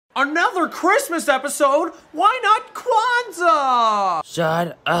Another Christmas episode? Why not Kwanzaa?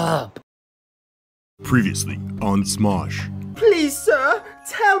 Shut up. Previously on Smosh. Please, sir,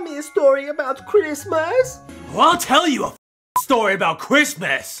 tell me a story about Christmas. Well, I'll tell you a story about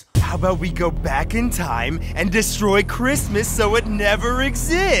Christmas. How about we go back in time and destroy Christmas so it never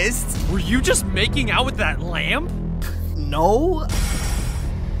exists? Were you just making out with that lamp? No.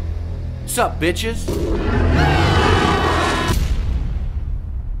 What's up, bitches?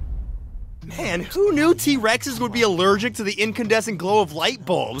 Man, who knew T-Rexes would be allergic to the incandescent glow of light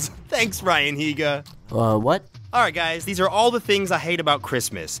bulbs? Thanks, Ryan Higa. What? Alright guys, these are all the things I hate about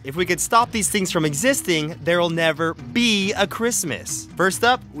Christmas. If we could stop these things from existing, there'll never be a Christmas. First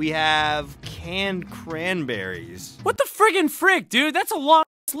up, we have canned cranberries. What the friggin' frick, dude? That's a long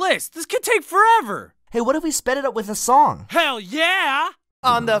list. This could take forever. Hey, what if we sped it up with a song? Hell yeah!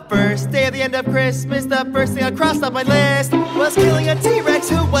 On the first day of the end of Christmas, the first thing I crossed off my list was killing a T-Rex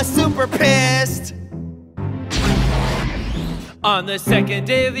who was super pissed. On the second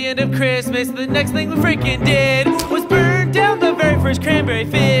day of the end of Christmas, the next thing we freaking did was burn down the very first cranberry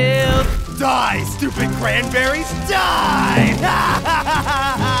field. Die, stupid cranberries, die!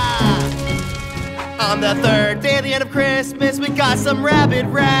 On the third day of the end of Christmas, we got some rabid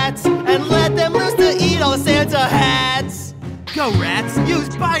rats and let them loose to eat all the Santa hats. Go rats, use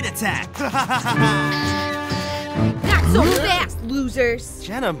bite attack! Not so fast, losers!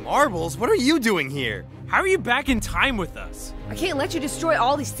 Jenna Marbles, what are you doing here? How are you back in time with us? I can't let you destroy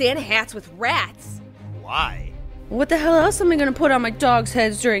all these Santa hats with rats. Why? What the hell else am I gonna put on my dog's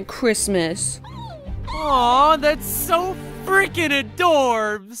heads during Christmas? Aw, that's so freaking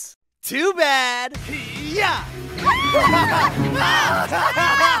adorbs! Too bad! Yeah!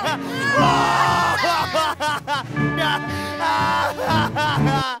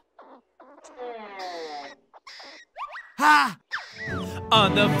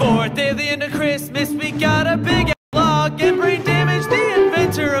 On the fourth day of the end of Christmas, we got a big log and brain damaged the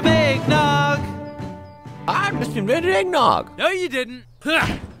inventor of eggnog. I just invented eggnog. No, you didn't.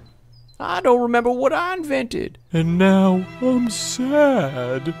 I don't remember what I invented. And now I'm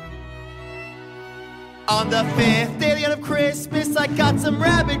sad. On the fifth day of the end of Christmas, I got some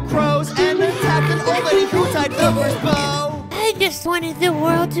rabid crows and attacked an old lady who tied the first bow. I just wanted the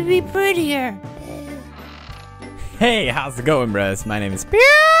world to be prettier. Hey, how's it going, bros? My name is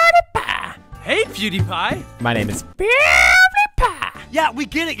PewDiePie. Hey, PewDiePie. My name is PewDiePie. Yeah, we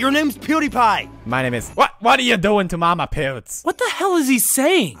get it. Your name's PewDiePie. My name is... What are you doing to Mama Pilts? What the hell is he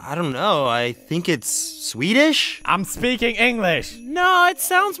saying? I don't know. I think it's Swedish? I'm speaking English. No, it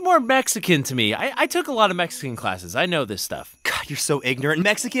sounds more Mexican to me. I took a lot of Mexican classes. I know this stuff. God, you're so ignorant.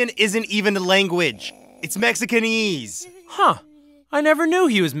 Mexican isn't even a language. It's Mexicanese. Huh. I never knew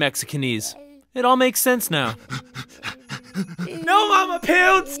he was Mexicanese. It all makes sense now. No, Mama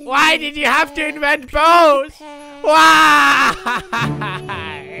Pilts! Why did you have to invent both? Why?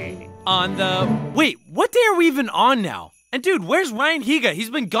 On the... Wait, what day are we even on now? And dude, where's Ryan Higa? He's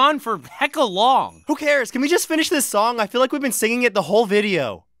been gone for hecka long. Who cares? Can we just finish this song? I feel like we've been singing it the whole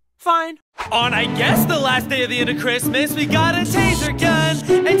video. Fine. On, I guess, the last day of the end of Christmas, we got a taser gun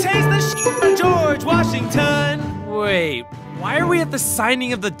and tased the shit out of George Washington. Wait, why are we at the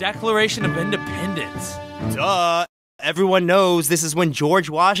signing of the Declaration of Independence? Duh. Everyone knows this is when George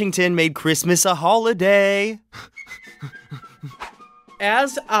Washington made Christmas a holiday.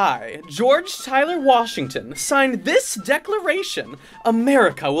 As I, George Tyler Washington, signed this declaration,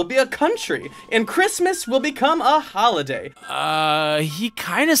 America will be a country and Christmas will become a holiday. He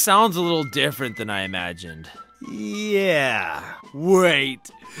kinda sounds a little different than I imagined. Yeah. Wait,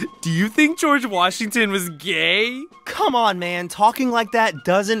 do you think George Washington was gay? Come on, man. Talking like that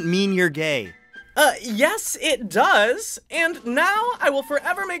doesn't mean you're gay. Yes, it does. And now I will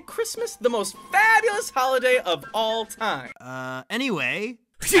forever make Christmas the most fabulous holiday of all time. Anyway.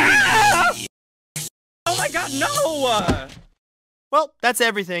 Oh my god, no! Well, that's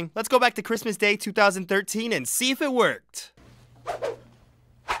everything. Let's go back to Christmas Day 2013 and see if it worked.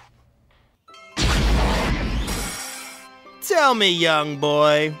 Tell me, young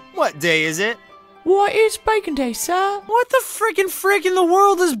boy, what day is it? What is Bacon Day, sir? What the frick in the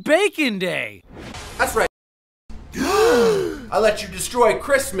world is Bacon Day? That's right. I let you destroy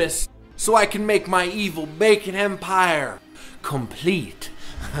Christmas so I can make my evil bacon empire complete.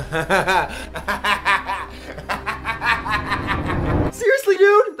 Seriously,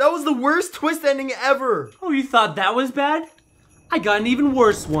 dude? That was the worst twist ending ever. Oh, you thought that was bad? I got an even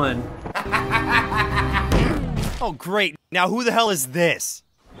worse one. Oh, great. Now who the hell is this?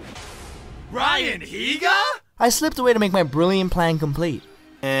 Ryan Higa? I slipped away to make my brilliant plan complete.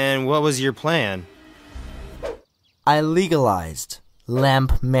 And what was your plan? I legalized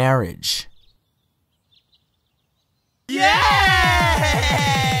lamp marriage.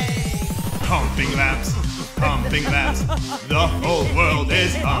 Humping lamps, humping lamps. The whole world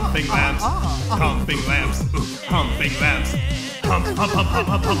is humping lamps. Humping lamps, humping lamps. Hump, hump, hump, hump,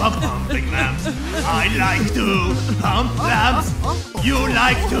 hump, hump, hump, humping lamps. I like to hump lamps. You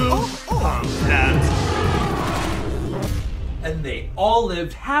like to hump lamps. And they all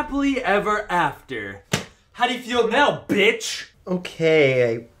lived happily ever after. How do you feel now, bitch?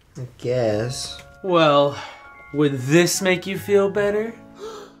 Okay, I guess. Well, would this make you feel better?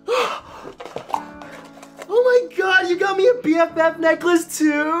 Oh my god, you got me a BFF necklace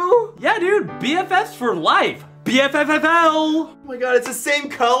too? Yeah, dude, BFFs for life. BFFFL! Oh my god, it's the same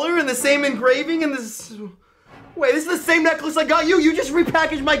color and the same engraving and this... Wait, this is the same necklace I got you? You just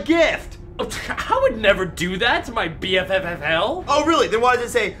repackaged my gift! I would never do that to my BFFFL. Oh really? Then why does it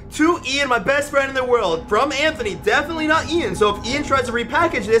say, to Ian, my best friend in the world, from Anthony, definitely not Ian. So if Ian tries to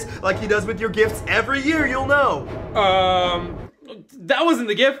repackage this, like he does with your gifts every year, you'll know. That wasn't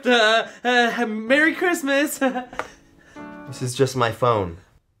the gift. Merry Christmas. This is just my phone.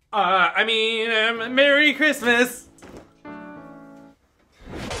 Merry Christmas.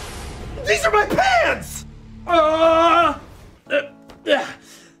 These are my pants!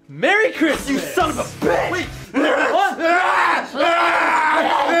 Merry Christmas. You son of a bitch! Wait, what?